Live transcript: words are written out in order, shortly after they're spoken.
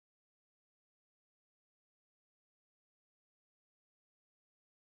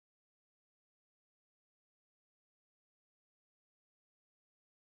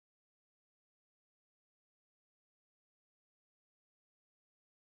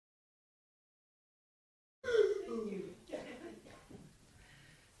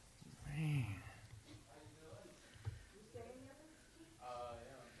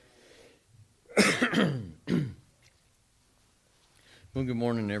Well, good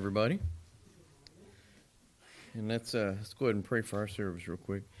morning, everybody. And let's go ahead and pray for our service real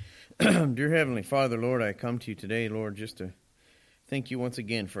quick. Dear Heavenly Father, Lord, I come to you today, Lord, just to thank you once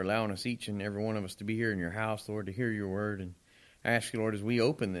again for allowing us, each and every one of us, to be here in your house, Lord, to hear your word. And I ask you, Lord, as we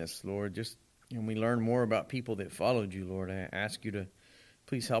open this, Lord, just and we learn more about people that followed you, Lord, I ask you to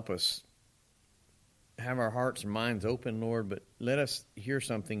please help us have our hearts and minds open, Lord, but let us hear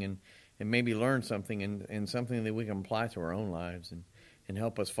something and maybe learn something and something that we can apply to our own lives and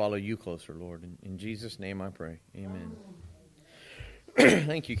help us follow you closer, Lord. In Jesus' name I pray. Amen.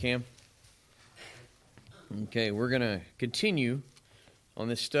 Thank you, Cam. Okay, we're going to continue on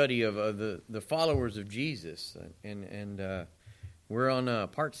this study of the followers of Jesus. And we're on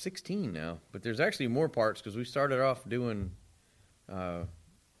part 16 now. But there's actually more parts because we started off doing, I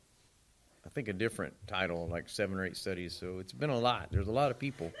think, a different title, like 7 or 8 studies. So it's been a lot. There's a lot of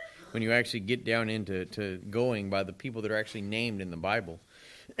people when you actually get down into going by the people that are actually named in the Bible.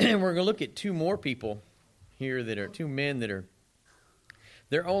 And we're going to look at 2 more people here that are 2 men that are,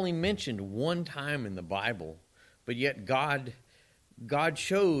 they're only mentioned one time in the Bible, but yet God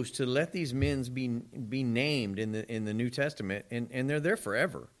chose to let these men be named in the New Testament, and they're there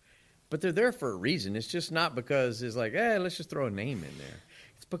forever. But they're there for a reason. It's just not because it's like, let's just throw a name in there.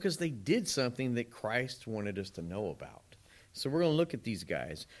 It's because they did something that Christ wanted us to know about. So we're going to look at these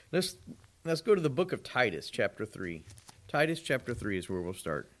guys. Let's go to the book of Titus, chapter 3. Titus, chapter 3 is where we'll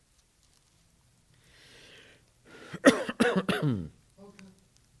start.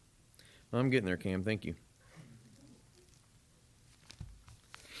 I'm getting there, Cam. Thank you.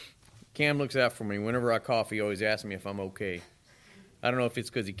 Cam looks out for me. Whenever I cough, he always asks me if I'm okay. I don't know if it's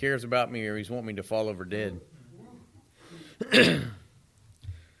because he cares about me or he's wanting me to fall over dead.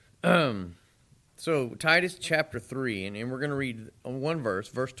 So Titus chapter 3, and we're going to read one verse,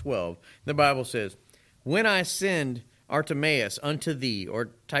 verse 12. The Bible says, "When I send Artemas unto thee,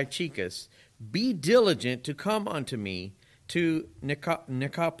 or Tychicus, be diligent to come unto me to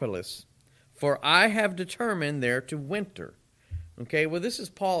Nicopolis, for I have determined there to winter." Okay, well, this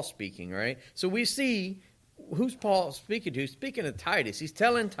is Paul speaking, right? So we see, who's Paul speaking to? Speaking of Titus, he's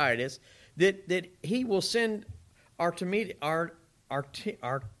telling Titus that he will send Artemas.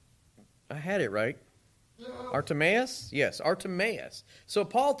 I had it right. Artemas? Yes, Artemas. So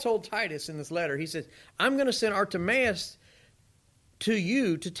Paul told Titus in this letter, he says, I'm going to send Artemas to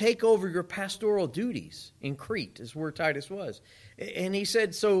you to take over your pastoral duties in Crete, is where Titus was. And he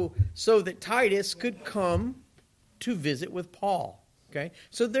said so that Titus could come to visit with Paul. Okay?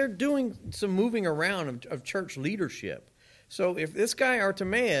 So they're doing some moving around of church leadership. So if this guy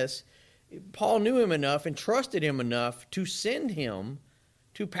Artemas, Paul knew him enough and trusted him enough to send him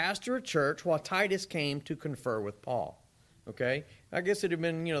to pastor a church while Titus came to confer with Paul. Okay? I guess it had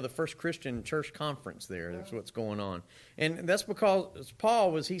been, the first Christian church conference there. That's what's going on. And that's because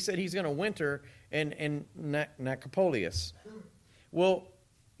Paul he said he's going to winter in Nicopolis. Well,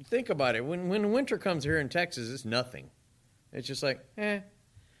 think about it. When winter comes here in Texas, it's nothing. It's just like,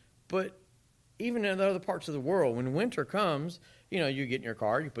 But even in other parts of the world, when winter comes, you get in your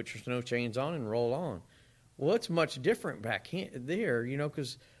car, you put your snow chains on and roll on. Well, it's much different back there,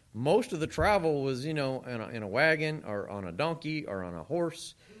 because most of the travel was, in a wagon or on a donkey or on a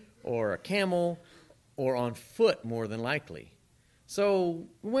horse or a camel or on foot more than likely. So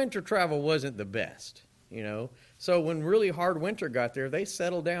winter travel wasn't the best, So when really hard winter got there, they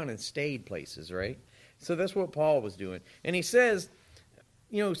settled down and stayed places, right? So that's what Paul was doing. And he says,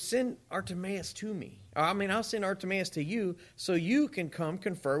 send Artemas to me. I'll send Artemas to you so you can come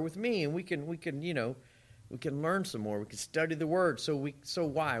confer with me and we can learn some more. We can study the word. So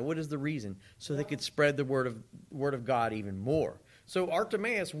why? What is the reason? So they could spread the word of God even more. So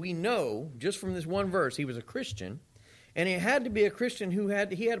Artemas, we know just from this one verse, he was a Christian, and he had to be a Christian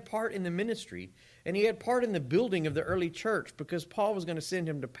he had part in the ministry, and he had part in the building of the early church because Paul was going to send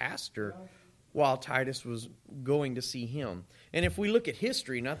him to pastor while Titus was going to see him. And if we look at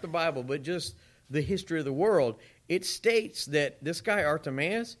history, not the Bible, but just the history of the world, it states that this guy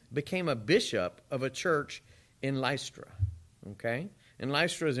Artemas became a bishop of a church in Lystra. Okay? And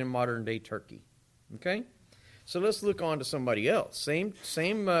Lystra is in modern-day Turkey. Okay? So let's look on to somebody else. Same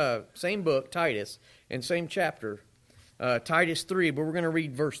book, Titus, and same chapter, Titus 3, but we're going to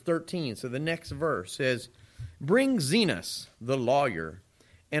read verse 13. So the next verse says, "Bring Zenas, the lawyer,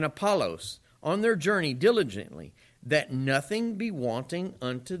 and Apollos on their journey diligently, that nothing be wanting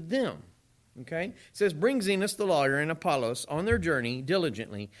unto them." Okay? It says, "Bring Zenas the lawyer and Apollos on their journey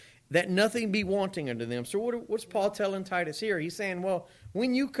diligently, that nothing be wanting unto them." So what's Paul telling Titus here? He's saying, well,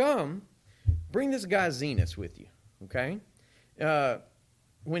 when you come, bring this guy Zenas with you. Okay?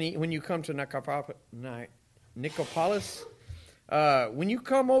 When you come to Nicopolis, when you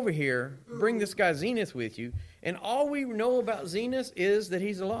come over here, bring this guy Zenas with you. And all we know about Zenas is that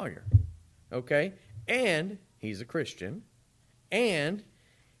he's a lawyer, okay? And he's a Christian. And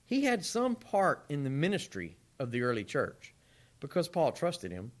he had some part in the ministry of the early church because Paul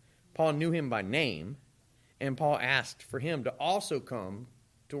trusted him. Paul knew him by name. And Paul asked for him to also come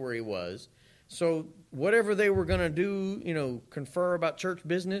to where he was. So whatever they were going to do, confer about church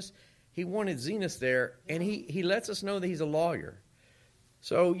business, he wanted Zenas there. And he lets us know that he's a lawyer.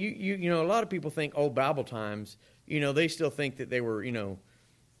 So, a lot of people think, Bible times, they still think that they were,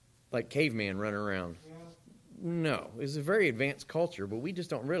 like caveman running around. Yeah. No, it's a very advanced culture, but we just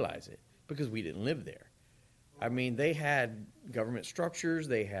don't realize it because we didn't live there. I mean, they had government structures,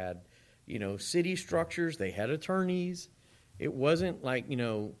 they had, city structures, they had attorneys. It wasn't like,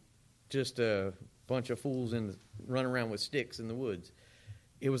 just a bunch of fools run around with sticks in the woods.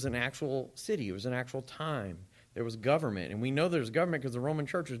 It was an actual city. It was an actual time. There was government, and we know there's government because the Roman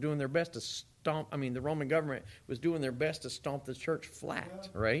church was doing their best to the Roman government was doing their best to stomp the church flat,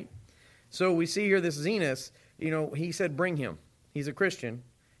 right? So we see here this Zenas, he said, bring him. He's a Christian.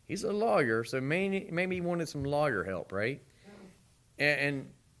 He's a lawyer, so maybe he wanted some lawyer help, right? And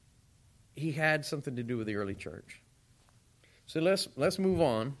he had something to do with the early church. So let's move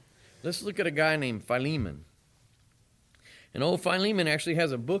on. Let's look at a guy named Philemon. And old Philemon actually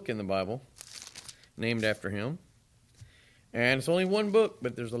has a book in the Bible named after him. And it's only one book,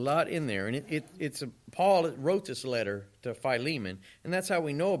 but there's a lot in there. And Paul wrote this letter to Philemon, and that's how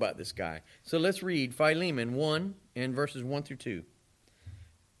we know about this guy. So let's read Philemon 1 and verses 1 through 2.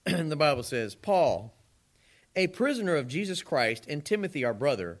 And the Bible says, Paul, a prisoner of Jesus Christ, and Timothy our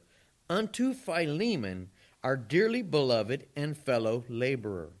brother, unto Philemon, our dearly beloved and fellow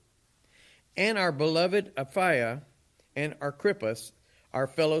laborer, and our beloved Apphia and Archippus, our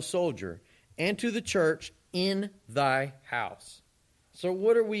fellow soldier, and to the church in thy house. So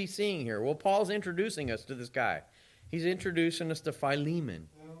what are we seeing here? Well, Paul's introducing us to this guy. He's introducing us to Philemon.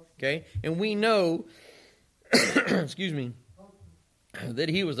 Okay? And we know, excuse me, that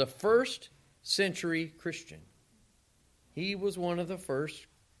he was a first century Christian. He was one of the first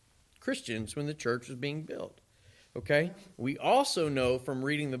Christians when the church was being built. Okay? We also know from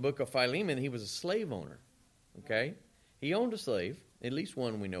reading the book of Philemon he was a slave owner. Okay? He owned a slave, at least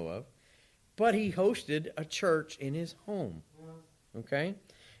one we know of. But he hosted a church in his home, okay?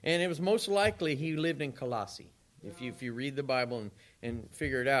 And it was most likely he lived in Colossae. If you read the Bible and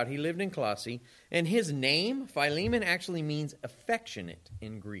figure it out, he lived in Colossae. And his name, Philemon, actually means affectionate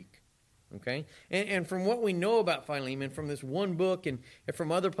in Greek, okay? And from what we know about Philemon, from this one book and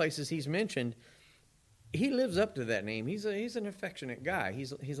from other places he's mentioned, he lives up to that name. He's an affectionate guy.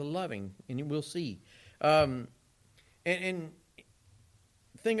 He's a loving, and we'll see. And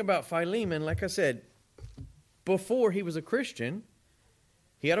thing about Philemon, like I said, before he was a Christian,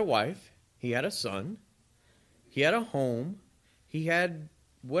 he had a wife, he had a son, he had a home, he had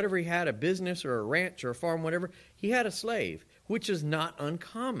whatever he had, a business or a ranch or a farm, whatever. He had a slave, which is not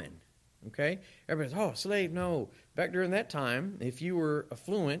uncommon, okay? Everybody's, slave, no. Back during that time, if you were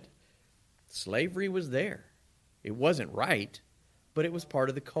affluent, slavery was there. It wasn't right, but it was part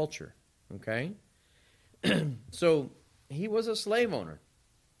of the culture, okay? So he was a slave owner.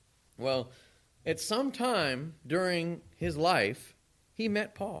 Well, at some time during his life, he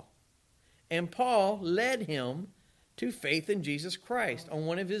met Paul. And Paul led him to faith in Jesus Christ on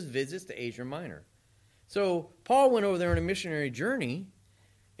one of his visits to Asia Minor. So Paul went over there on a missionary journey,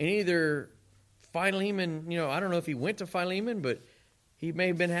 and either Philemon, I don't know if he went to Philemon, but he may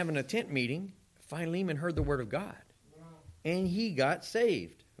have been having a tent meeting. Philemon heard the word of God, and he got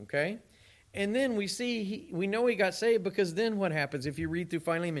saved, okay? And then we know he got saved because then what happens if you read through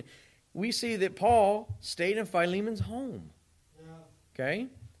Philemon? We see that Paul stayed in Philemon's home. Okay?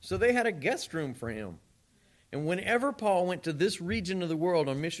 So they had a guest room for him. And whenever Paul went to this region of the world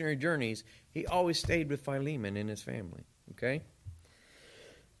on missionary journeys, he always stayed with Philemon and his family. Okay?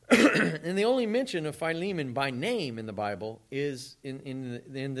 And the only mention of Philemon by name in the Bible is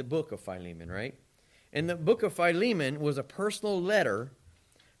in the book of Philemon, right? And the book of Philemon was a personal letter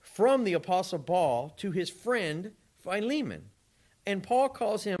from the Apostle Paul to his friend Philemon. And Paul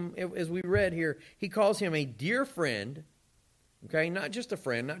calls him, as we read here, he calls him a dear friend, okay? Not just a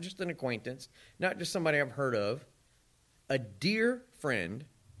friend, not just an acquaintance, not just somebody I've heard of, a dear friend,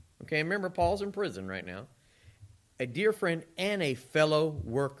 okay? Remember, Paul's in prison right now. A dear friend and a fellow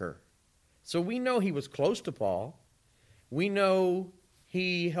worker. So we know he was close to Paul. We know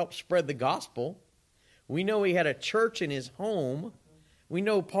he helped spread the gospel. We know he had a church in his home. We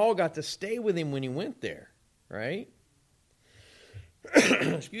know Paul got to stay with him when he went there, right?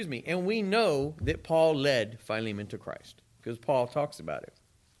 Excuse me. And we know that Paul led Philemon to Christ. because Paul talks about it.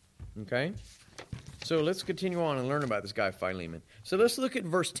 Okay? So let's continue on and learn about this guy Philemon. So let's look at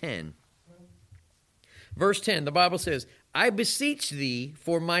verse 10. Verse 10, the Bible says, I beseech thee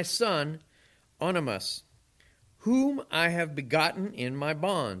for my son Onesimus, whom I have begotten in my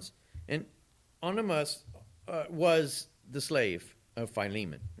bonds. And Onesimus was the slave of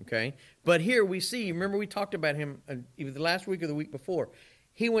Philemon, okay? But here we see, remember we talked about him either the last week or the week before.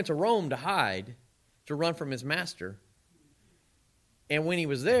 He went to Rome to hide, to run from his master. And when he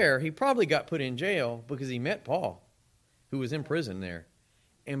was there, he probably got put in jail because he met Paul, who was in prison there.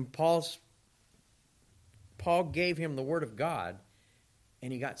 And Paul gave him the word of God,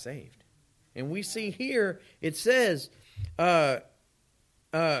 and he got saved. And we see here, it says, for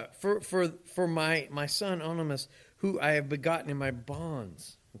my son Onesimus, who I have begotten in my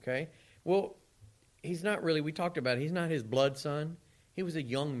bonds. Okay? Well, he's not really, we talked about it, he's not his blood son. He was a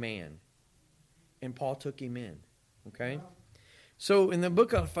young man. And Paul took him in. Okay? So in the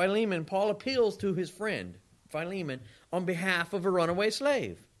book of Philemon, Paul appeals to his friend, Philemon, on behalf of a runaway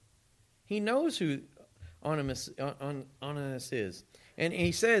slave. He knows who Onesimus is. And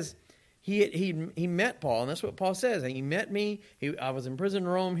he says, he met Paul, and that's what Paul says. He met me. I was in prison in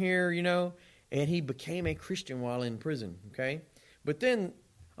Rome here, and he became a Christian while in prison, okay? But then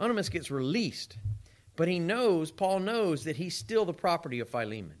Onesimus gets released. But Paul knows that he's still the property of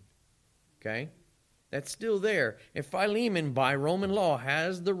Philemon, okay? That's still there. And Philemon, by Roman law,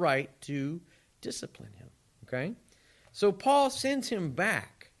 has the right to discipline him, okay? So Paul sends him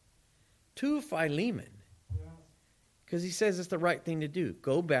back to Philemon because he says it's the right thing to do.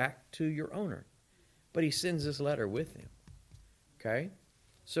 Go back to your owner. But he sends this letter with him, okay?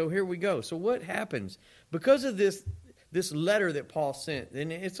 So here we go. So what happens? Because of this letter that Paul sent,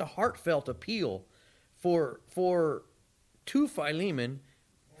 and it's a heartfelt appeal to Philemon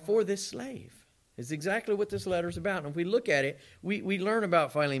for this slave. It's exactly what this letter is about. And if we look at it, we learn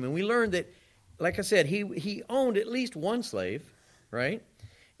about Philemon. We learn that, like I said, he owned at least one slave, right?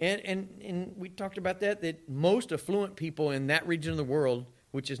 And we talked about that most affluent people in that region of the world,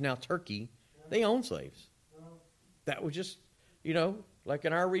 which is now Turkey, they own slaves. That was just, like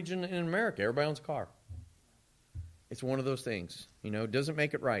in our region in America, everybody owns a car. It's one of those things. It doesn't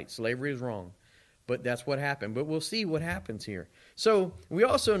make it right. Slavery is wrong. But that's what happened. But we'll see what happens here. So we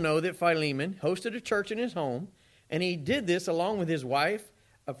also know that Philemon hosted a church in his home, and he did this along with his wife,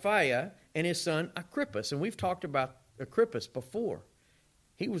 Apphia, and his son, Agrippus. And we've talked about Agrippus before.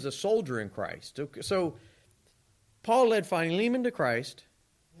 He was a soldier in Christ. So Paul led Philemon to Christ,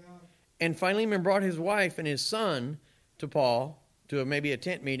 and Philemon brought his wife and his son to Paul to maybe a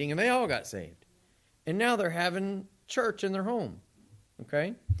tent meeting, and they all got saved. And now they're having church in their home.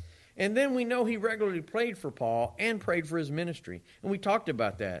 Okay? And then we know he regularly prayed for Paul and prayed for his ministry. And we talked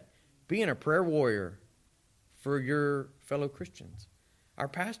about that. Being a prayer warrior for your fellow Christians. Our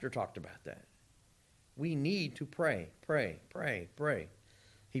pastor talked about that. We need to pray, pray, pray, pray.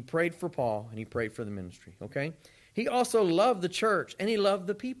 He prayed for Paul and he prayed for the ministry. Okay? He also loved the church and he loved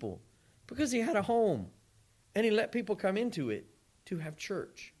the people because he had a home. And he let people come into it to have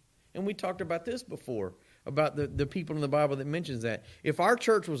church. And we talked about this before. About the people in the Bible that mentions that. If our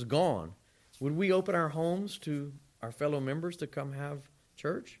church was gone, would we open our homes to our fellow members to come have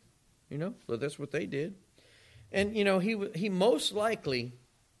church? So that's what they did. And, he most likely,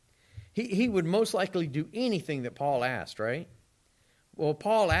 he would most likely do anything that Paul asked, right? Well,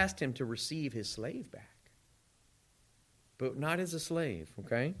 Paul asked him to receive his slave back. But not as a slave,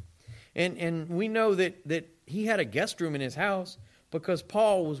 okay? And we know that he had a guest room in his house, because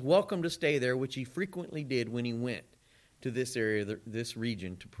Paul was welcome to stay there, which he frequently did when he went to this area, this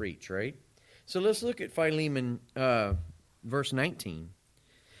region, to preach, right? So let's look at Philemon, verse 19.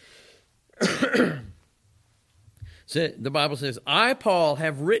 So the Bible says, I, Paul,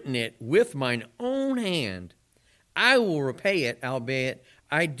 have written it with mine own hand. I will repay it, albeit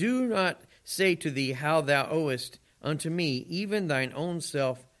I do not say to thee how thou owest unto me, even thine own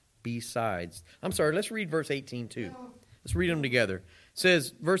self besides. I'm sorry, let's read verse 18 too. Let's read them together.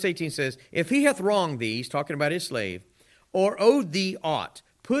 Verse 18 says, if he hath wronged thee, he's talking about his slave, or owed thee aught,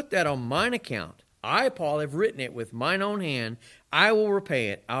 put that on mine account. I, Paul, have written it with mine own hand. I will repay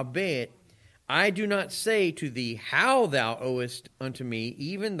it, albeit I do not say to thee how thou owest unto me,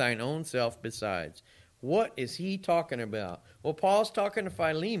 even thine own self besides. What is he talking about? Well, Paul's talking to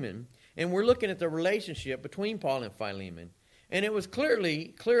Philemon, and we're looking at the relationship between Paul and Philemon. And it was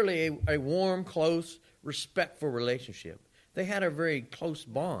clearly a warm, close, respectful relationship. They had a very close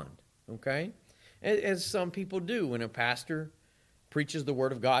bond, okay? As some people do. When a pastor preaches the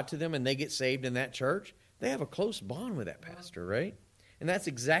word of God to them and they get saved in that church, they have a close bond with that pastor, right? And that's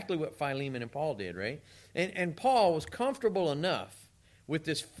exactly what Philemon and Paul did, right? And Paul was comfortable enough with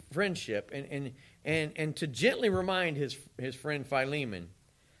this friendship and to gently remind his friend Philemon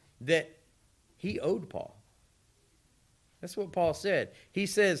that he owed Paul. That's what Paul said. He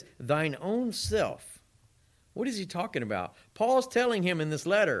says, thine own self. What is he talking about? Paul's telling him in this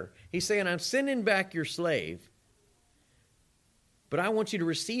letter, he's saying, I'm sending back your slave, but I want you to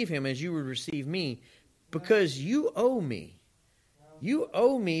receive him as you would receive me because you owe me. You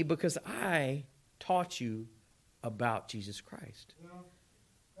owe me because I taught you about Jesus Christ.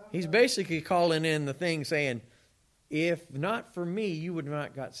 He's basically calling in the thing saying, if not for me, you would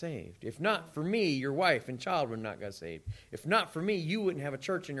not got saved. If not for me, your wife and child would not got saved. If not for me, you wouldn't have a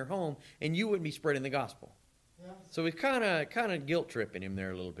church in your home and you wouldn't be spreading the gospel. Yeah. So he's kind of guilt tripping him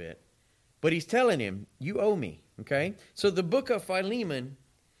there a little bit. But he's telling him, you owe me. Okay? So the book of Philemon,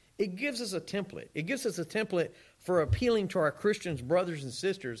 it gives us a template. It gives us a template for appealing to our Christian brothers and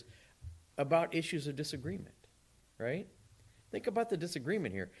sisters about issues of disagreement. Right? Think about the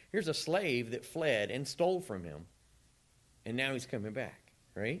disagreement here. Here's a slave that fled and stole from him. And now he's coming back,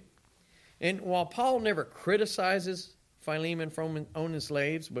 right? And while Paul never criticizes Philemon for owning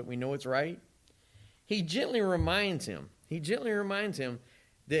slaves, but we know it's right, he gently reminds him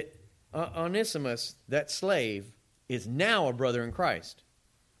that Onesimus, that slave, is now a brother in Christ.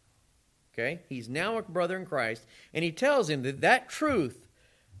 Okay? He's now a brother in Christ, and he tells him that truth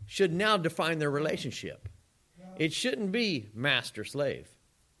should now define their relationship. It shouldn't be master-slave.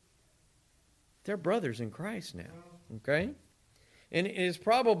 They're brothers in Christ now. Okay? And it is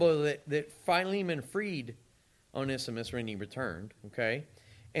probable that Philemon freed Onesimus when he returned. Okay?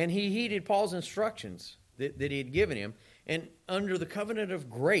 And he heeded Paul's instructions that he had given him. And under the covenant of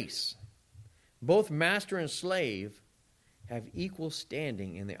grace, both master and slave have equal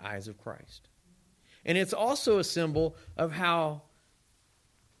standing in the eyes of Christ. And it's also a symbol of how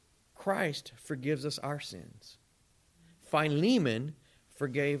Christ forgives us our sins. Philemon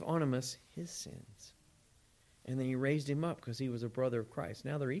forgave Onesimus his sins. And then he raised him up because he was a brother of Christ.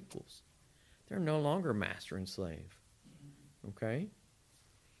 Now they're equals. They're no longer master and slave. Okay?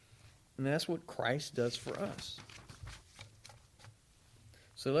 And that's what Christ does for us.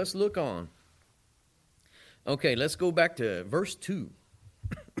 So let's look on. Okay, let's go back to verse 2.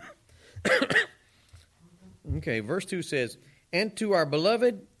 Okay, verse 2 says, and to our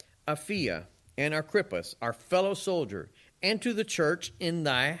beloved Apphia and Archippus, our fellow soldier, and to the church in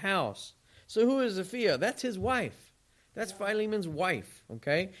thy house. So who is Apphia? That's his wife. That's Philemon's wife,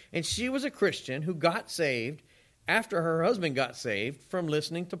 okay? And she was a Christian who got saved after her husband got saved from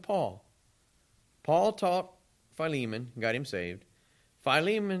listening to Paul. Paul taught Philemon, got him saved.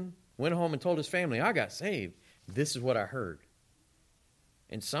 Philemon went home and told his family, I got saved. This is what I heard.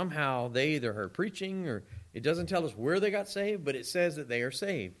 And somehow they either heard preaching or it doesn't tell us where they got saved, but it says that they are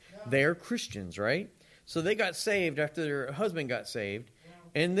saved. They are Christians, right? So they got saved after their husband got saved.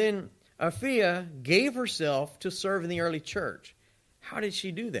 And then Apphia gave herself to serve in the early church. How did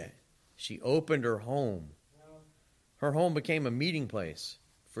she do that? She opened her home. Her home became a meeting place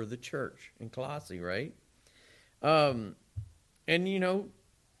for the church in Colossae, right? And, you know,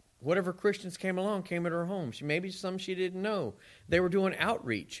 whatever Christians came along came at her home. Maybe some she didn't know. They were doing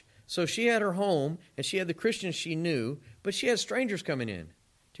outreach. So she had her home, and she had the Christians she knew, but she had strangers coming in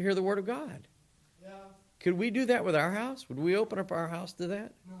to hear the Word of God. Yeah. Could we do that with our house? Would we open up our house to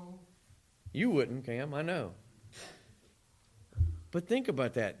that? No. You wouldn't, Cam, I know. But think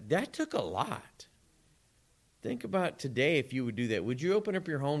about that. That took a lot. Think about today if you would do that. Would you open up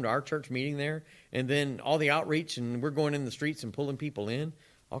your home to our church meeting there, and then all the outreach, and we're going in the streets and pulling people in,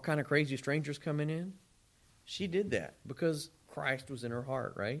 all kind of crazy strangers coming in? She did that because Christ was in her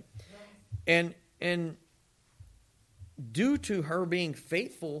heart, right? And due to her being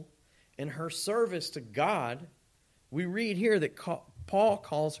faithful in her service to God, we read here that Paul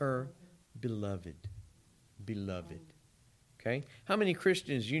calls her beloved. Beloved. Okay? How many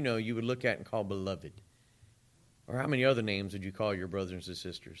Christians you know you would look at and call beloved? Or how many other names would you call your brothers and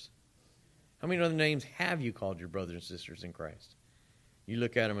sisters? How many other names have you called your brothers and sisters in Christ? You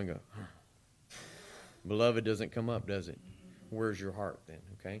look at them and go, beloved doesn't come up, does it? Where's your heart then?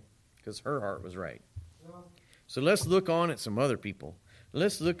 Okay? Because her heart was right. So let's look on at some other people.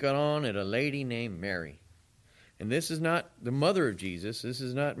 Let's look on at a lady named Mary. And this is not the mother of Jesus. This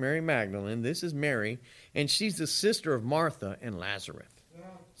is not Mary Magdalene. This is Mary. And she's the sister of Martha and Lazarus.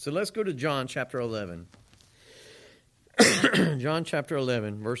 So let's go to John chapter 11. John chapter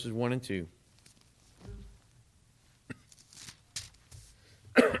 11, verses 1 and 2.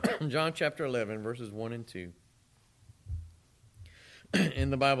 John chapter 11, verses 1 and 2.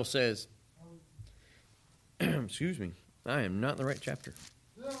 And the Bible says, excuse me, I am not in the right chapter.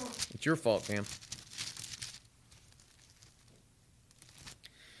 It's your fault, Cam.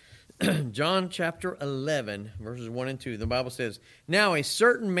 John chapter 11, verses 1 and 2. The Bible says, "Now a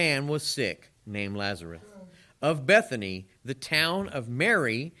certain man was sick, named Lazarus, of Bethany, the town of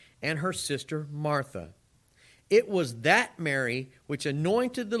Mary and her sister Martha. It was that Mary which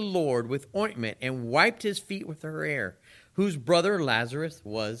anointed the Lord with ointment and wiped his feet with her hair, whose brother Lazarus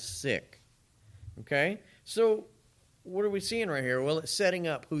was sick." Okay? So, what are we seeing right here? Well, it's setting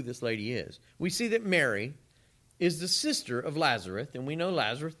up who this lady is. We see that Mary is the sister of Lazarus, and we know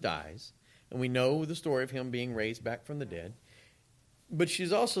Lazarus dies, and we know the story of him being raised back from the dead. But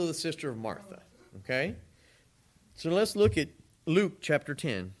she's also the sister of Martha. Okay? So let's look at Luke chapter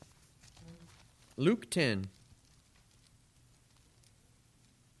 10. Luke 10.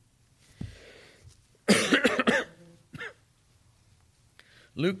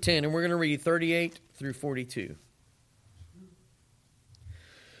 Luke 10, and we're going to read 38 through 42.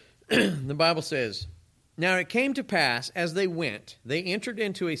 The Bible says, "Now it came to pass, as they went, they entered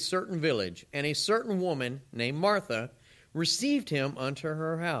into a certain village, and a certain woman named Martha received him unto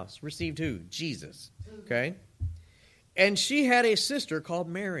her house." Received who? Jesus. Okay? "And she had a sister called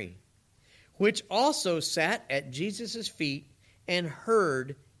Mary, which also sat at Jesus' feet and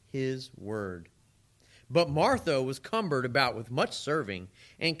heard his word. But Martha was cumbered about with much serving,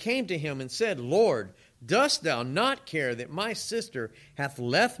 and came to him and said, Lord, dost thou not care that my sister hath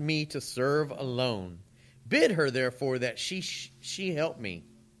left me to serve alone? Bid her therefore that she help me.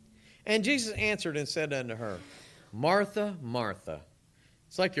 And Jesus answered and said unto her, Martha, Martha."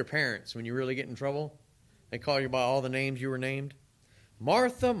 It's like your parents when you really get in trouble. They call you by all the names you were named.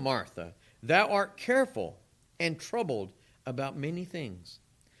 "Martha, Martha, thou art careful and troubled about many things.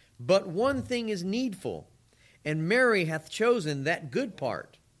 But one thing is needful, and Mary hath chosen that good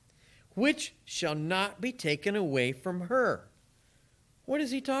part, which shall not be taken away from her." What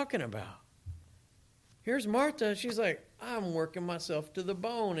is he talking about? Here's Martha. She's like, I'm working myself to the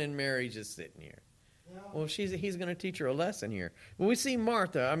bone, and Mary's just sitting here. Yeah. Well, he's going to teach her a lesson here. When we see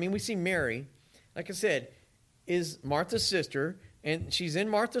we see Mary, like I said, is Martha's sister, and she's in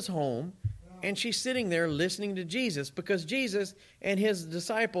Martha's home, and she's sitting there listening to Jesus because Jesus and his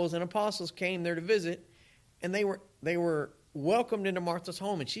disciples and apostles came there to visit, and they were welcomed into Martha's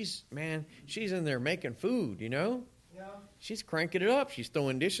home, and she's in there making food, Yeah. She's cranking it up. She's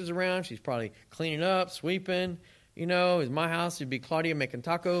throwing dishes around. She's probably cleaning up, sweeping. In my house, it'd be Claudia making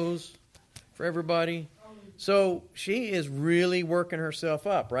tacos for everybody. So she is really working herself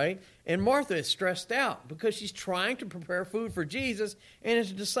up, right? And Martha is stressed out because she's trying to prepare food for Jesus and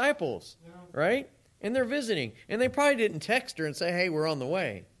his disciples, right? And they're visiting. And they probably didn't text her and say, hey, we're on the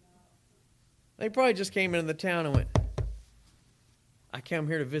way. They probably just came into the town and went, I came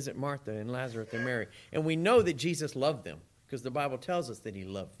here to visit Martha and Lazarus and Mary. And we know that Jesus loved them because the Bible tells us that he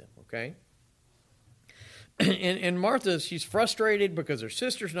loved them, okay? And Martha, she's frustrated because her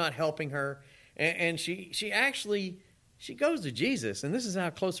sister's not helping her. And she goes to Jesus, and this is how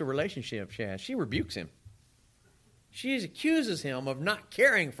close a relationship she has. She rebukes him. She accuses him of not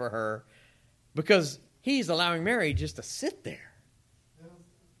caring for her because he's allowing Mary just to sit there.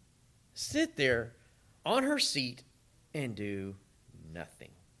 Sit there on her seat and do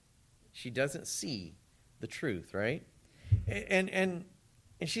nothing. She doesn't see the truth, right? And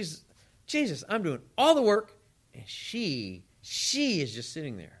she's, Jesus, I'm doing all the work, and she is just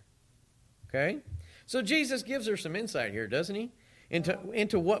sitting there. Okay? So Jesus gives her some insight here, doesn't he?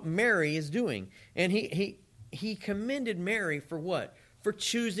 Into what Mary is doing. And he commended Mary for what? For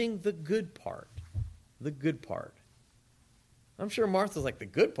choosing the good part. The good part. I'm sure Martha's like, the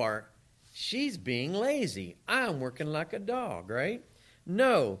good part? She's being lazy. I'm working like a dog, right?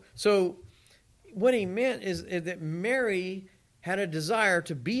 No. So what he meant is that Mary had a desire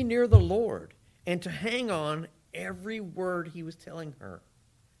to be near the Lord and to hang on every word he was telling her.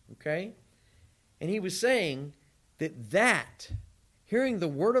 Okay? And he was saying that hearing the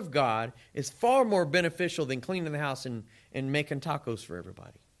word of God is far more beneficial than cleaning the house and making tacos for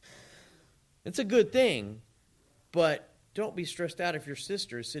everybody. It's a good thing, but don't be stressed out if your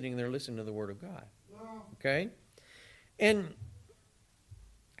sister is sitting there listening to the word of God. Okay? And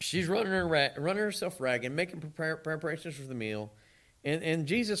she's running herself ragged, making preparations for the meal. And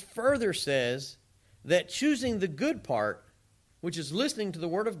Jesus further says that choosing the good part, which is listening to the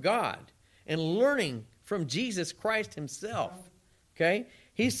word of God, and learning from Jesus Christ himself, okay?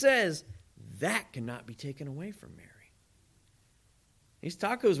 He says that cannot be taken away from Mary. These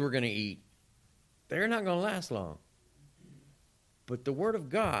tacos we're going to eat, they're not going to last long. But the word of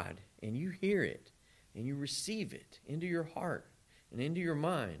God, and you hear it, and you receive it into your heart and into your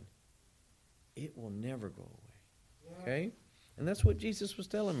mind, it will never go away. Okay? And that's what Jesus was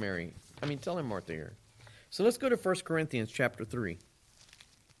telling telling Martha here. So let's go to 1 Corinthians chapter 3.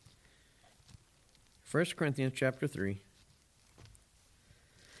 1 Corinthians chapter 3.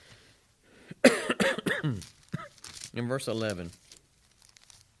 In verse 11.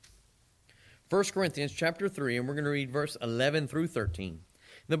 1 Corinthians chapter 3, and we're going to read verse 11 through 13.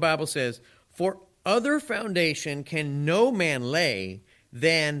 The Bible says, "For other foundation can no man lay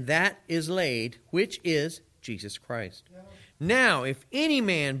than that is laid, which is Jesus Christ. Now, if any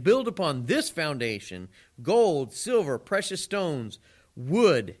man build upon this foundation gold, silver, precious stones,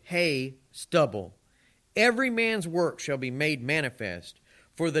 wood, hay, stubble, every man's work shall be made manifest,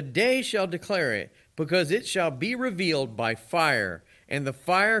 for the day shall declare it, because it shall be revealed by fire, and the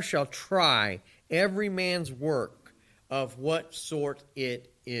fire shall try every man's work of what sort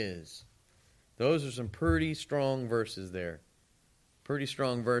it is." Those are some pretty strong verses there. Pretty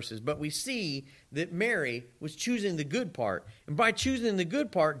strong verses. But we see that Mary was choosing the good part. And by choosing the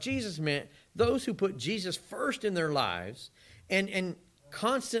good part, Jesus meant those who put Jesus first in their lives and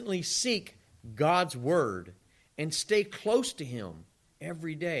constantly seek God's word and stay close to him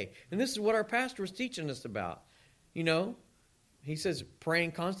every day. And this is what our pastor was teaching us about. You know, he says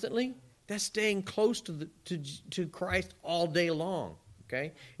praying constantly. That's staying close to Christ all day long.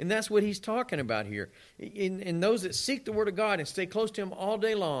 Okay? And that's what he's talking about here. In those that seek the word of God and stay close to him all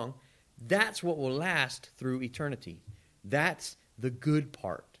day long, that's what will last through eternity. That's the good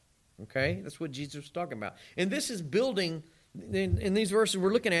part. Okay? That's what Jesus was talking about. And this is building, in these verses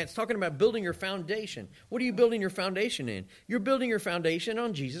we're looking at, it's talking about building your foundation. What are you building your foundation in? You're building your foundation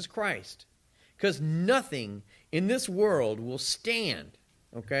on Jesus Christ. Because nothing in this world will stand.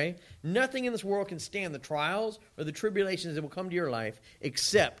 Okay? Nothing in this world can stand the trials or the tribulations that will come to your life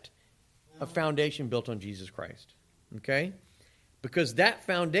except a foundation built on Jesus Christ. Okay? Because that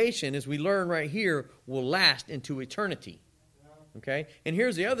foundation, as we learn right here, will last into eternity. Okay? And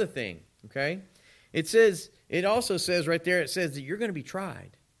here's the other thing. Okay? It also says right there, it says that you're going to be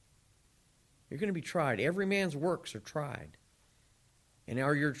tried. You're going to be tried. Every man's works are tried. And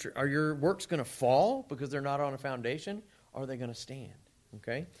are your works going to fall because they're not on a foundation? Or are they going to stand?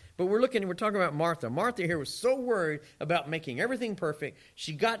 Okay? But we're talking about Martha. Martha here was so worried about making everything perfect,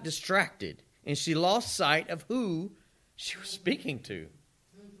 she got distracted. And she lost sight of who she was speaking to.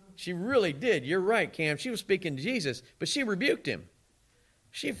 She really did. You're right, Cam. She was speaking to Jesus, but she rebuked him.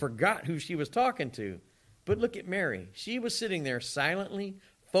 She forgot who she was talking to. But look at Mary. She was sitting there silently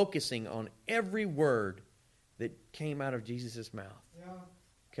focusing on every word that came out of Jesus' mouth.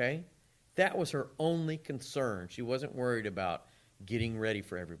 Okay? That was her only concern. She wasn't worried about getting ready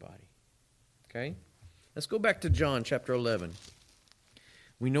for everybody. Okay? Let's go back to John chapter 11.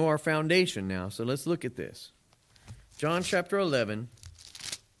 We know our foundation now, so let's look at this. John chapter 11.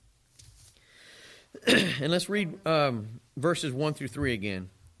 And let's read verses 1 through 3 again.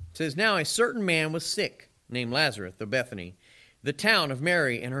 It says, "Now a certain man was sick, named Lazarus of Bethany, the town of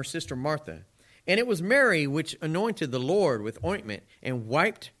Mary and her sister Martha. And it was Mary which anointed the Lord with ointment and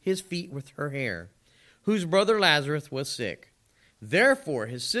wiped his feet with her hair, whose brother Lazarus was sick. Therefore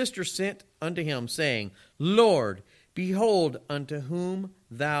his sister sent unto him, saying, Lord, behold, unto whom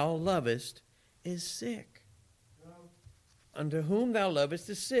thou lovest is sick." Unto whom thou lovest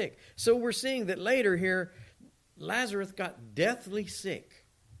is sick. So we're seeing that later here, Lazarus got deathly sick.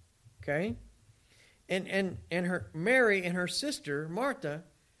 Okay? And her Mary and her sister, Martha,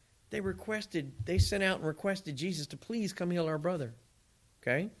 they sent out and requested Jesus to please come heal our brother.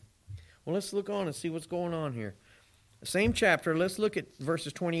 Okay? Well, let's look on and see what's going on here. The same chapter, let's look at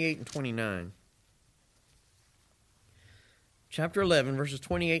verses 28 and 29. Chapter 11, verses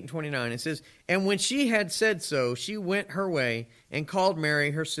 28 and 29. It says, "And when she had said so, she went her way and called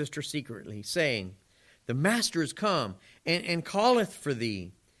Mary, her sister, secretly, saying, The Master is come, and calleth for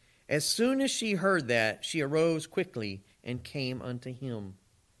thee. As soon as she heard that, she arose quickly and came unto him."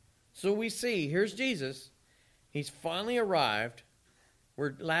 So we see, here's Jesus. He's finally arrived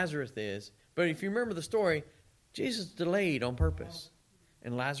where Lazarus is. But if you remember the story, Jesus delayed on purpose.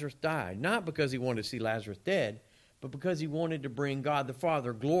 And Lazarus died. Not because he wanted to see Lazarus dead, but because he wanted to bring God the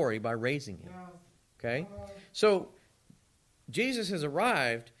Father glory by raising him. Okay? So, Jesus has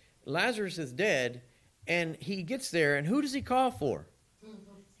arrived, Lazarus is dead, and he gets there, and who does he call for?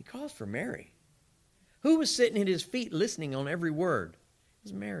 He calls for Mary. Who was sitting at his feet listening on every word? It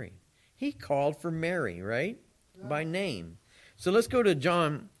was Mary. He called for Mary, right? By name. So let's go to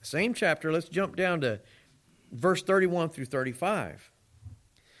John, same chapter. Let's jump down to verse 31 through 35.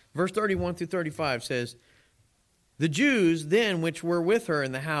 Verse 31 through 35 says, "The Jews then which were with her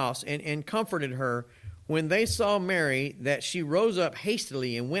in the house and comforted her, when they saw Mary, that she rose up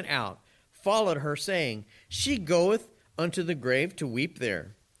hastily and went out, followed her, saying, She goeth unto the grave to weep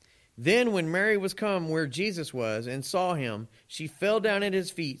there. Then when Mary was come where Jesus was, and saw him, she fell down at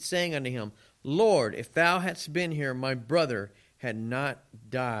his feet, saying unto him, Lord, if thou hadst been here, my brother had not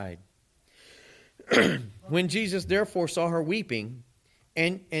died. When Jesus therefore saw her weeping,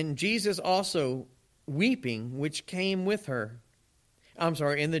 and Jesus also weeping, which came with her,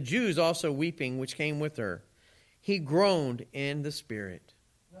 and the Jews also weeping, which came with her, he groaned in the spirit.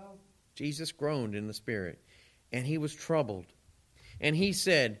 Jesus groaned in the spirit, and he was troubled. And he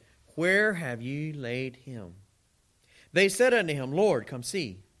said, Where have ye laid him? They said unto him, Lord, come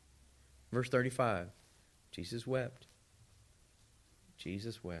see. Verse 35, Jesus wept.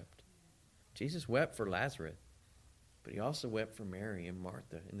 Jesus wept. Jesus wept for Lazarus, but he also wept for Mary and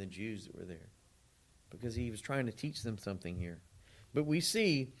Martha and the Jews that were there, because he was trying to teach them something here. But we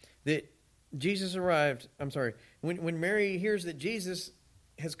see that Jesus arrived, when Mary hears that Jesus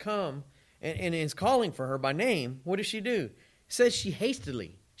has come and is calling for her by name, what does she do? It says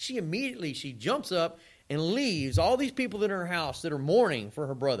she immediately jumps up and leaves all these people in her house that are mourning for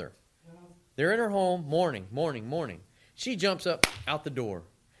her brother. They're in her home, mourning. She jumps up out the door.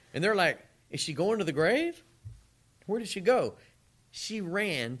 And they're like, is she going to the grave? Where did she go? She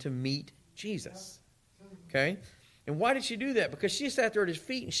ran to meet Jesus. Okay? And why did she do that? Because she sat there at his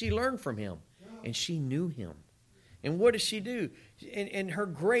feet and she learned from him. And she knew him. And what did she do? And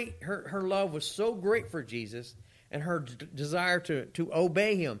her love was so great for Jesus, and her desire to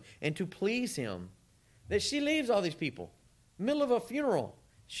obey him and to please him, that she leaves all these people. Middle of a funeral.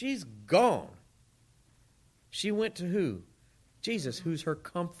 She's gone. She went to who? Jesus, who's her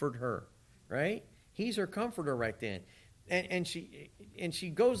comforter, right? He's her comforter right then. And she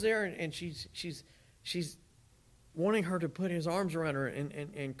goes there and she's wanting her to put his arms around her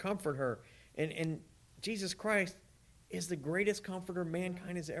and comfort her. And Jesus Christ is the greatest comforter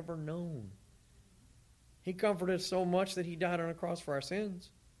mankind has ever known. He comforted us so much that he died on a cross for our sins.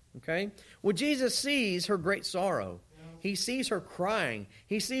 Okay? Well, Jesus sees her great sorrow. He sees her crying.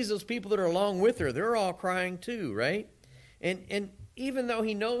 He sees those people that are along with her. They're all crying too, right? And even though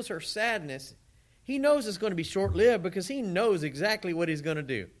he knows her sadness, he knows it's going to be short-lived, because he knows exactly what he's going to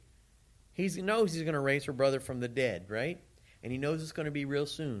do. He knows he's going to raise her brother from the dead, right? And he knows it's going to be real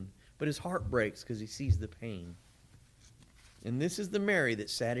soon. But his heart breaks because he sees the pain. And this is the Mary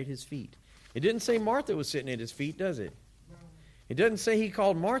that sat at his feet. It didn't say Martha was sitting at his feet, does it? It doesn't say he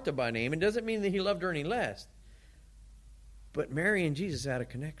called Martha by name. It doesn't mean that he loved her any less. But Mary and Jesus had a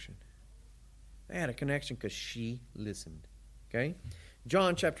connection. They had a connection because she listened. Okay?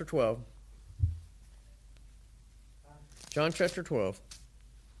 John chapter 12. John chapter 12.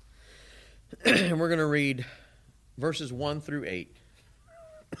 And we're going to read verses 1 through 8.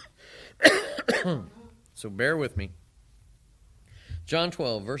 So bear with me. John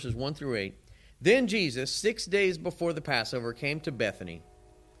 12, verses 1 through 8. Then Jesus, 6 days before the Passover, came to Bethany.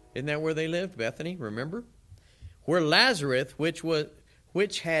 Isn't that where they lived? Bethany, remember? Where Lazarus,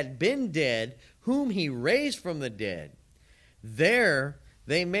 which had been dead, whom he raised from the dead. There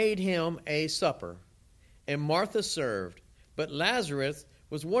they made him a supper, and Martha served. But Lazarus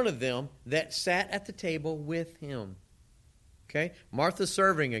was one of them that sat at the table with him. Okay? Martha's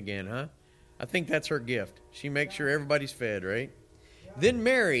serving again, huh? I think that's her gift. She makes sure everybody's fed, right? Then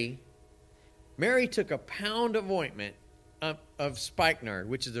Mary took a pound of ointment of spikenard,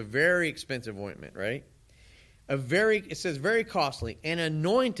 which is a very expensive ointment, right? It says very costly, and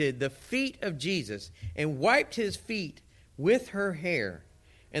anointed the feet of Jesus and wiped his feet with her hair.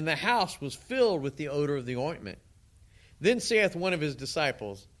 And the house was filled with the odor of the ointment. Then saith one of his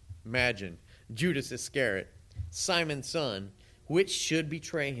disciples, imagine, Judas Iscariot, Simon's son, which should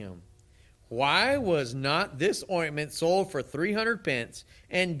betray him. Why was not this ointment sold for 300 pence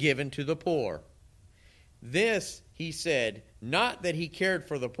and given to the poor? This he said, not that he cared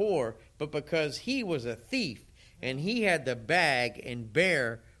for the poor, but because he was a thief, and he had the bag and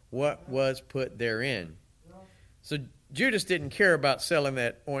bare what was put therein. So Judas didn't care about selling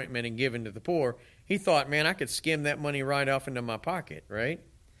that ointment and giving to the poor. He thought, man, I could skim that money right off into my pocket, right?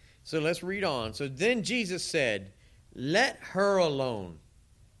 So let's read on. So then Jesus said, let her alone.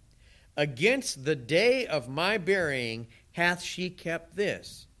 Against the day of my burying hath she kept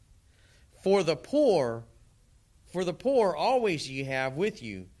this. For the poor always ye have with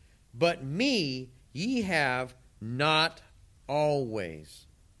you, but me ye have not always.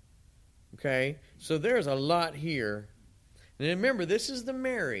 Okay? So there's a lot here. And remember, this is the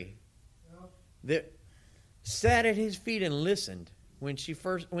Mary that sat at his feet and listened when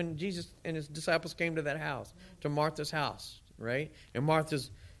Jesus and his disciples came to that house, to Martha's house, right? And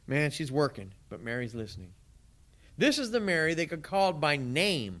Martha's, man, she's working, but Mary's listening. This is the Mary they could call by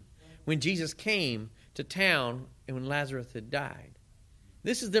name when Jesus came to town and when Lazarus had died.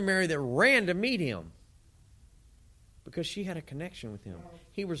 This is the Mary that ran to meet him because she had a connection with him.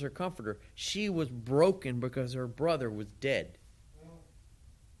 He was her comforter. She was broken because her brother was dead.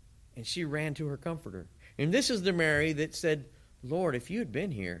 And she ran to her comforter. And this is the Mary that said, Lord, if you had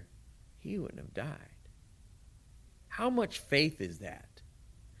been here, he wouldn't have died. How much faith is that?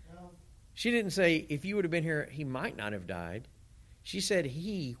 She didn't say, if you would have been here, he might not have died. She said,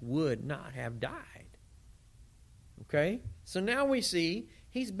 he would not have died. Okay? So now we see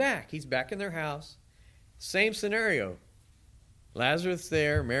he's back. He's back in their house. Same scenario. Lazarus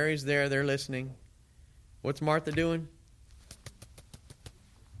there, Mary's there, they're listening. What's Martha doing?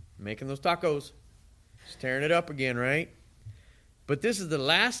 Making those tacos. She's tearing it up again, right? But this is the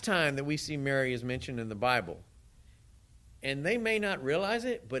last time that we see Mary is mentioned in the Bible. And they may not realize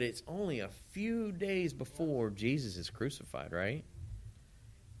it, but it's only a few days before Jesus is crucified, right?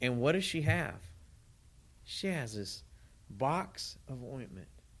 And what does she have? She has this box of ointment.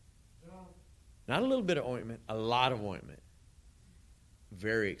 Not a little bit of ointment, a lot of ointment.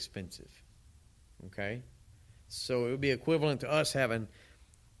 Very expensive. Okay? So it would be equivalent to us having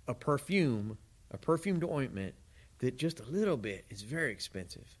a perfumed ointment that just a little bit is very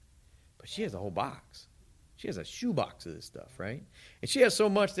expensive. But she has a whole box. She has a shoebox of this stuff, right? And she has so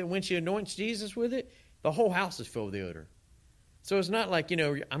much that when she anoints Jesus with it, the whole house is filled with the odor. So it's not like,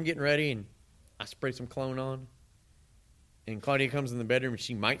 I'm getting ready and I spray some cologne on and Claudia comes in the bedroom and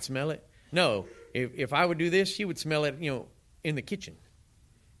she might smell it. No, if I would do this, she would smell it, in the kitchen.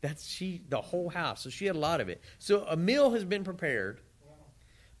 The whole house. So she had a lot of it. So a meal has been prepared.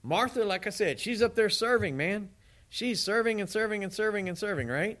 Martha, like I said, she's up there serving, man. She's serving and serving and serving and serving,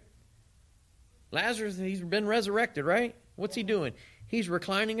 right? Lazarus, he's been resurrected, right? What's he doing? He's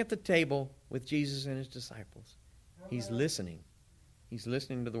reclining at the table with Jesus and his disciples. He's listening. He's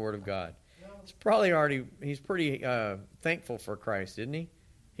listening to the Word of God. He's pretty thankful for Christ, isn't he?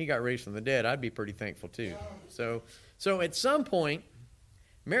 He got raised from the dead. I'd be pretty thankful too. So at some point,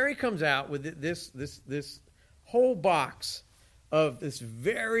 Mary comes out with this whole box of this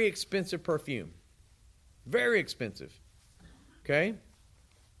very expensive perfume. Very expensive. Okay?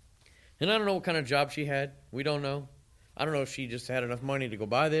 And I don't know what kind of job she had. We don't know. I don't know if she just had enough money to go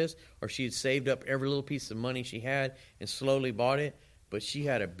buy this or she had saved up every little piece of money she had and slowly bought it. But she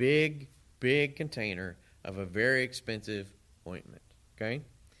had a big, big container of a very expensive ointment. Okay?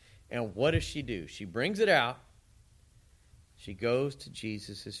 And what does she do? She brings it out. She goes to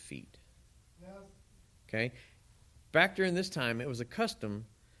Jesus' feet. Okay? Back during this time, it was a custom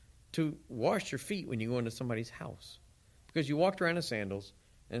to wash your feet when you go into somebody's house. Because you walked around in sandals.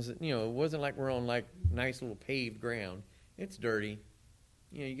 And it wasn't like we're on nice little paved ground. It's dirty.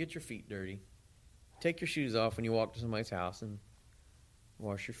 You get your feet dirty. Take your shoes off when you walk to somebody's house and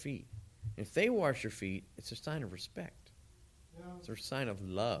wash your feet. If they wash your feet, it's a sign of respect. It's a sign of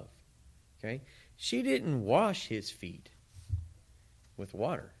love. Okay? She didn't wash his feet with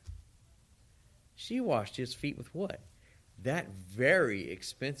water. She washed his feet with what? That very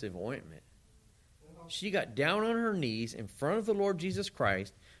expensive ointment. She got down on her knees in front of the Lord Jesus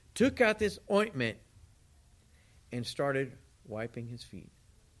Christ, took out this ointment, and started wiping his feet.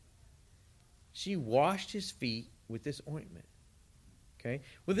 She washed his feet with this ointment. Okay?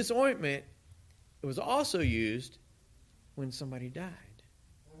 With this ointment, it was also used when somebody died.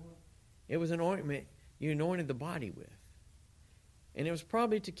 It was an ointment you anointed the body with. And it was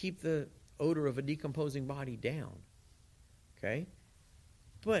probably to keep the odor of a decomposing body down. Okay?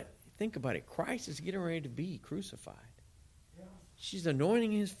 But think about it. Christ is getting ready to be crucified. She's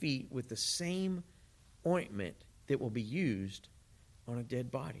anointing his feet with the same ointment that will be used on a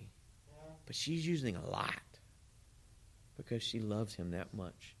dead body. But she's using a lot because she loves him that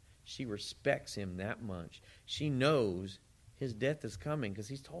much. She respects him that much. She knows his death is coming because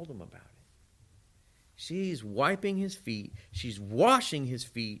he's told him about it. She's wiping his feet. She's washing his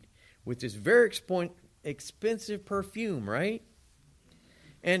feet with this very expensive perfume, right?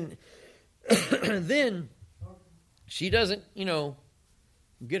 And then she doesn't,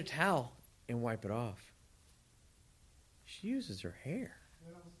 get a towel and wipe it off. She uses her hair.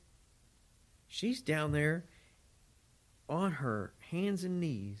 She's down there on her hands and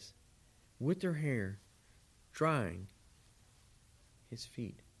knees with her hair drying his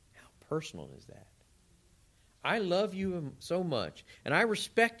feet. How personal is that? I love you so much, and I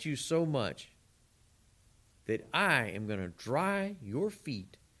respect you so much that I am going to dry your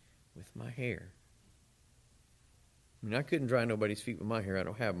feet with my hair. I couldn't dry nobody's feet with my hair. I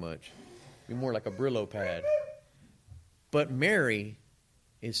don't have much. It'd be more like a Brillo pad. But Mary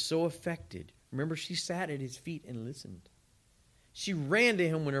is so affected. Remember, she sat at his feet and listened. She ran to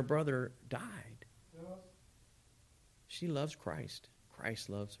him when her brother died. She loves Christ. Christ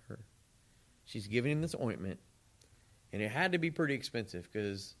loves her. She's giving him this ointment, and it had to be pretty expensive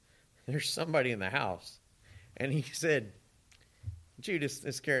because there's somebody in the house. And he said, Judas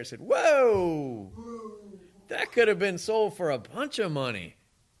Iscariot said, whoa, that could have been sold for a bunch of money.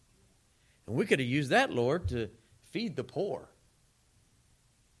 And we could have used that, Lord, to feed the poor.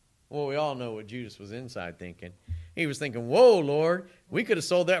 Well, we all know what Judas was inside thinking. He was thinking, whoa, Lord, we could have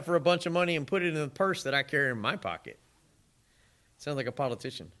sold that for a bunch of money and put it in the purse that I carry in my pocket. Sounds like a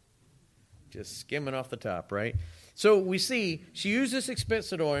politician. Just skimming off the top, right? So we see she used this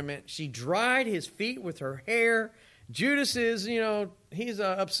expensive ointment. She dried his feet with her hair. Judas is, he's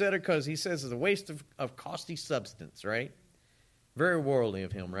upset because he says it's a waste of costly substance, right? Very worldly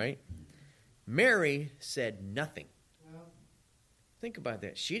of him, right? Mary said nothing. Think about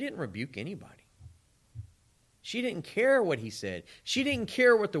that. She didn't rebuke anybody. She didn't care what he said. She didn't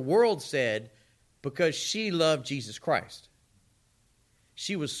care what the world said because she loved Jesus Christ.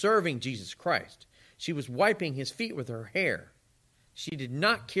 She was serving Jesus Christ. She was wiping his feet with her hair. She did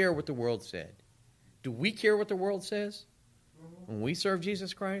not care what the world said. Do we care what the world says when we serve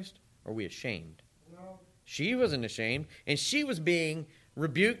Jesus Christ? Or are we ashamed? No. She wasn't ashamed, and she was being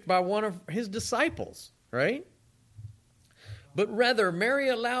rebuked by one of his disciples, right? But rather, Mary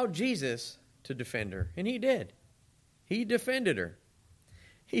allowed Jesus to defend her, and he did. He defended her.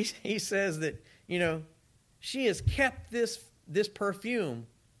 He says that, she has kept this perfume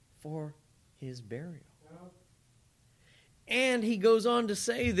for his burial. And he goes on to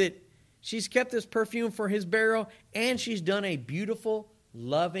say that she's kept this perfume for his burial, and she's done a beautiful,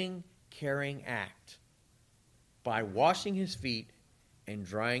 loving, caring act by washing his feet and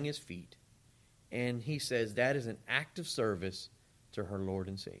drying his feet. And he says that is an act of service to her Lord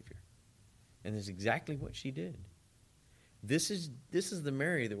and Savior. And that's exactly what she did. This is the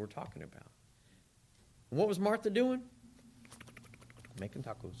Mary that we're talking about. And what was Martha doing? Making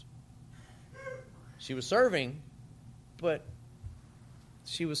tacos. She was serving, but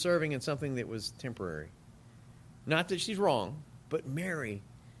she was serving in something that was temporary. Not that she's wrong, but Mary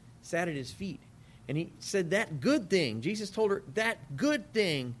sat at his feet. And he said that good thing, Jesus told her, that good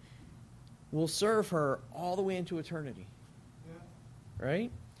thing will serve her all the way into eternity. Yeah.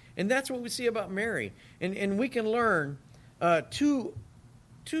 Right? And that's what we see about Mary. And we can learn two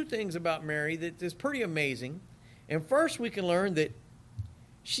things about Mary that is pretty amazing. And first we can learn that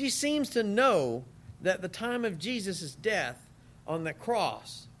she seems to know that the time of Jesus' death on the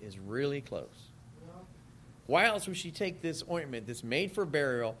cross is really close. Why else would she take this ointment that's made for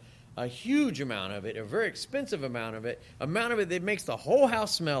burial, a huge amount of it, a very expensive amount of it that makes the whole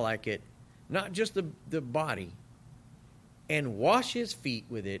house smell like it, not just the body, and wash his feet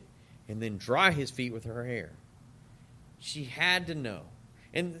with it and then dry his feet with her hair? She had to know.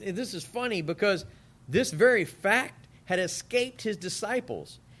 And this is funny because this very fact had escaped his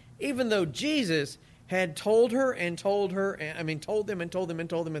disciples, even though Jesus had told them.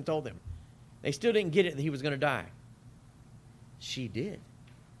 They still didn't get it that he was going to die. She did.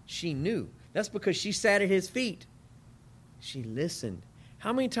 She knew. That's because she sat at his feet. She listened.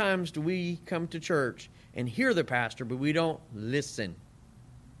 How many times do we come to church and hear the pastor, but we don't listen?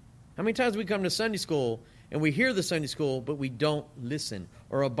 How many times do we come to Sunday school and we hear the Sunday school, but we don't listen?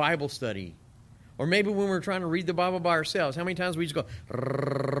 Or a Bible study. Or maybe when we're trying to read the Bible by ourselves, how many times we just go,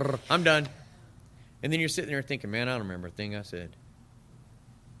 I'm done. And then you're sitting there thinking, man, I don't remember a thing I said.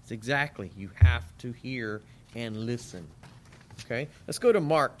 It's exactly. You have to hear and listen. Okay? Let's go to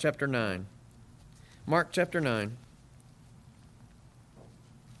Mark chapter 9. Mark chapter 9.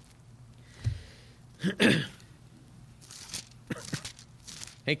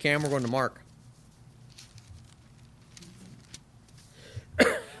 Hey, Cam, we're going to Mark.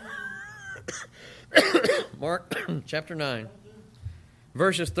 Mark chapter 9,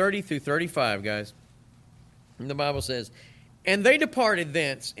 verses 30 through 35, guys. And the Bible says, and they departed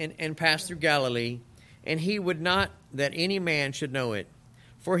thence and passed through Galilee, and he would not that any man should know it.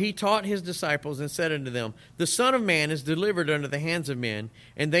 For he taught his disciples and said unto them, the Son of Man is delivered unto the hands of men,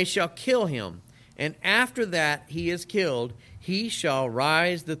 and they shall kill him. And after that he is killed, he shall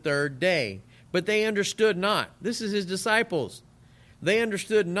rise the third day. But they understood not. This is his disciples. They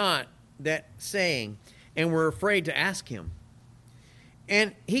understood not that saying, and were afraid to ask him.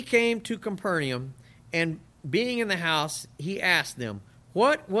 And he came to Capernaum, and being in the house, he asked them,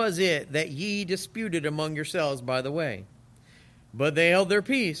 what was it that ye disputed among yourselves by the way? But they held their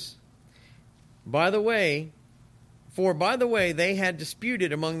peace. By the way they had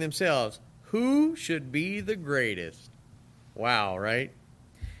disputed among themselves, who should be the greatest? Wow, right?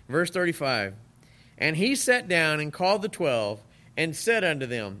 Verse 35. And he sat down and called the 12, and said unto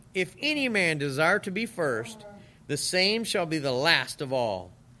them, If any man desire to be first, the same shall be the last of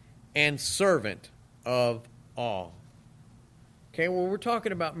all, and servant of all. Okay, well, we're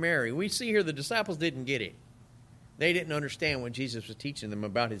talking about Mary. We see here the disciples didn't get it. They didn't understand what Jesus was teaching them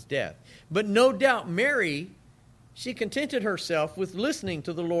about his death. But no doubt Mary, she contented herself with listening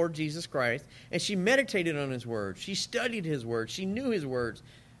to the Lord Jesus Christ, and she meditated on his words. She studied his words. She knew his words.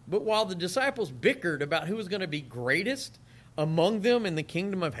 But while the disciples bickered about who was going to be greatest among them in the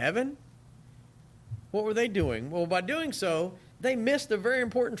kingdom of heaven, what were they doing? Well, by doing so, they missed the very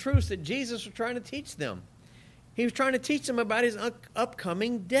important truths that Jesus was trying to teach them. He was trying to teach them about his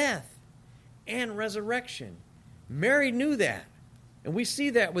upcoming death and resurrection. Mary knew that. And we see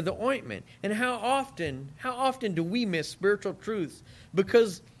that with the ointment. And how often do we miss spiritual truths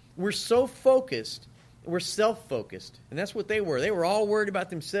because we're so focused, we're self-focused. And that's what they were. They were all worried about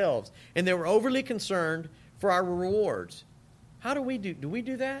themselves. And they were overly concerned for our rewards. How do we do? Do we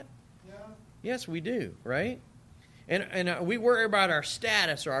do that? Yeah. Yes, we do, right? And we worry about our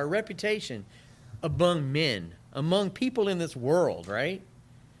status or our reputation among men, among people in this world, right?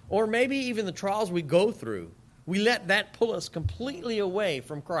 Or maybe even the trials we go through. We let that pull us completely away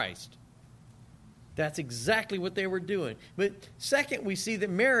from Christ. That's exactly what they were doing. But second, we see that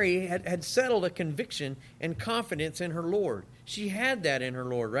Mary had settled a conviction and confidence in her Lord. She had that in her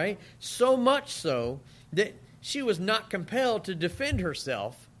Lord, right? So much so that she was not compelled to defend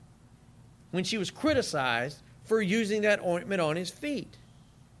herself when she was criticized for using that ointment on his feet.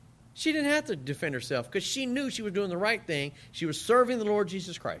 She didn't have to defend herself because she knew she was doing the right thing. She was serving the Lord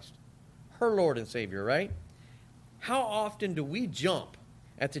Jesus Christ, her Lord and Savior, right? How often do we jump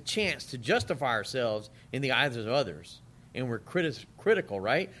at the chance to justify ourselves in the eyes of others? And we're critical,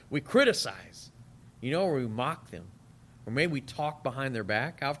 right? We criticize, or we mock them. Or maybe we talk behind their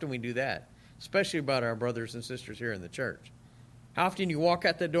back. How often we do that? Especially about our brothers and sisters here in the church. How often you walk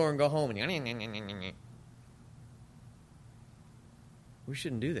out the door and go home and we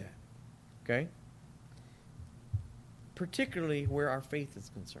shouldn't do that, okay? Particularly where our faith is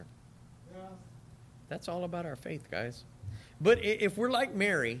concerned. Yeah. That's all about our faith, guys. But if we're like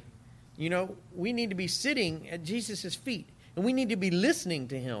Mary, we need to be sitting at Jesus' feet, and we need to be listening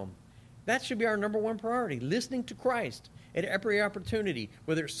to him. That should be our number one priority, listening to Christ at every opportunity,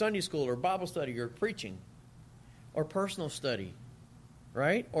 whether it's Sunday school or Bible study or preaching or personal study,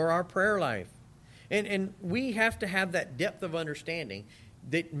 right? Or our prayer life. And we have to have that depth of understanding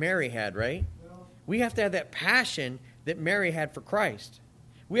that Mary had, right? We have to have that passion that Mary had for Christ.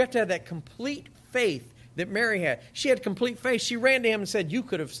 We have to have that complete faith that Mary had. She had complete faith. She ran to him and said, You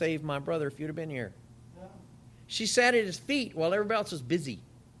could have saved my brother if you'd have been here. She sat at his feet while everybody else was busy.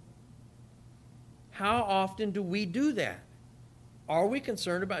 How often do we do that? Are we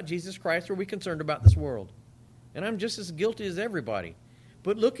concerned about Jesus Christ, or are we concerned about this world? And I'm just as guilty as everybody.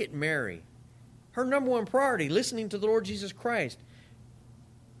 But look at Mary. Her number one priority, listening to the Lord Jesus Christ.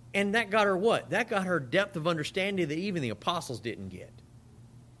 And that got her what? That got her depth of understanding that even the apostles didn't get.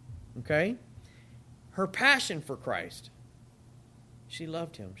 Okay? Her passion for Christ. She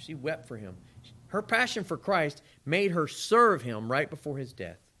loved him. She wept for him. Her passion for Christ made her serve him right before his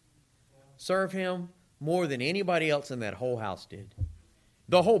death. Serve him more than anybody else in that whole house did.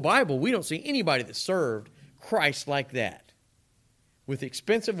 The whole Bible, we don't see anybody that served Christ like that. With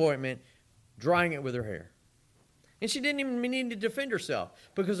expensive ointment, drying it with her hair. And she didn't even need to defend herself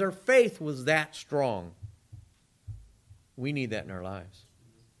because her faith was that strong. We need that in our lives.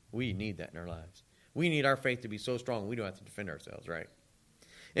 We need that in our lives. We need our faith to be so strong we don't have to defend ourselves, right?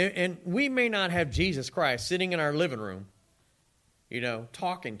 And we may not have Jesus Christ sitting in our living room,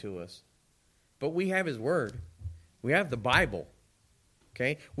 talking to us. But we have his word. We have the Bible.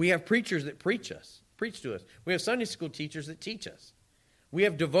 Okay? We have preachers that preach to us. We have Sunday school teachers that teach us. We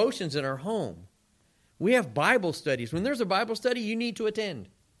have devotions in our home. We have Bible studies. When there's a Bible study, you need to attend.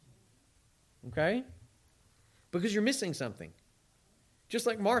 Okay? Because you're missing something. Just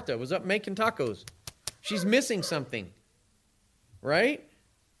like Martha was up making tacos. She's missing something. Right?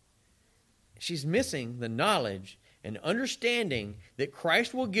 She's missing the knowledge and understanding that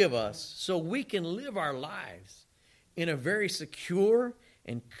Christ will give us so we can live our lives in a very secure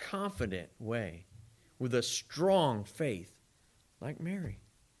and confident way with a strong faith like Mary.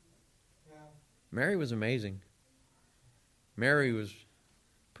 Yeah. Mary was amazing. Mary was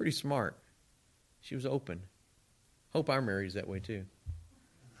pretty smart. She was open. Hope our Mary's that way too.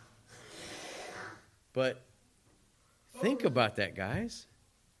 But think about that, guys.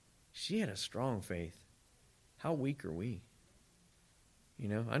 She had a strong faith. How weak are we?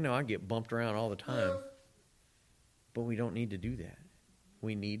 I know I get bumped around all the time. But we don't need to do that.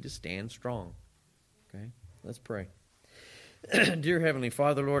 We need to stand strong. Okay? Let's pray. Dear Heavenly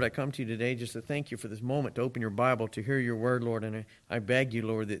Father, Lord, I come to you today just to thank you for this moment to open your Bible, to hear your word, Lord. And I beg you,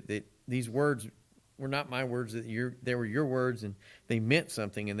 Lord, that these words were not my words, that they were your words, and they meant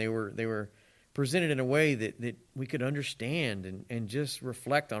something, and they were presented in a way that we could understand and just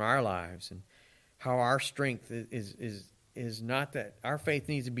reflect on our lives and how our strength is not that. Our faith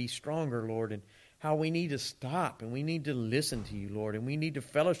needs to be stronger, Lord, and how we need to stop and we need to listen to you, Lord, and we need to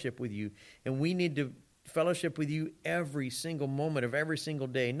fellowship with you, and we need to fellowship with you every single moment of every single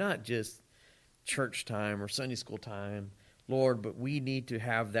day, not just church time or Sunday school time, Lord, but we need to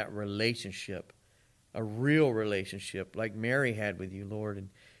have that relationship, a real relationship like Mary had with you, Lord. And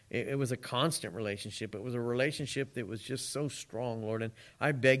it was a constant relationship. It was a relationship that was just so strong, Lord. And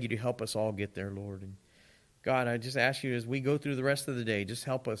I beg you to help us all get there, Lord. And God, I just ask you as we go through the rest of the day, just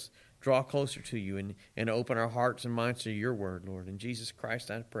help us draw closer to you and open our hearts and minds to your word, Lord. In Jesus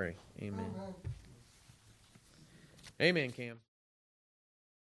Christ I pray. Amen. Amen, Cam.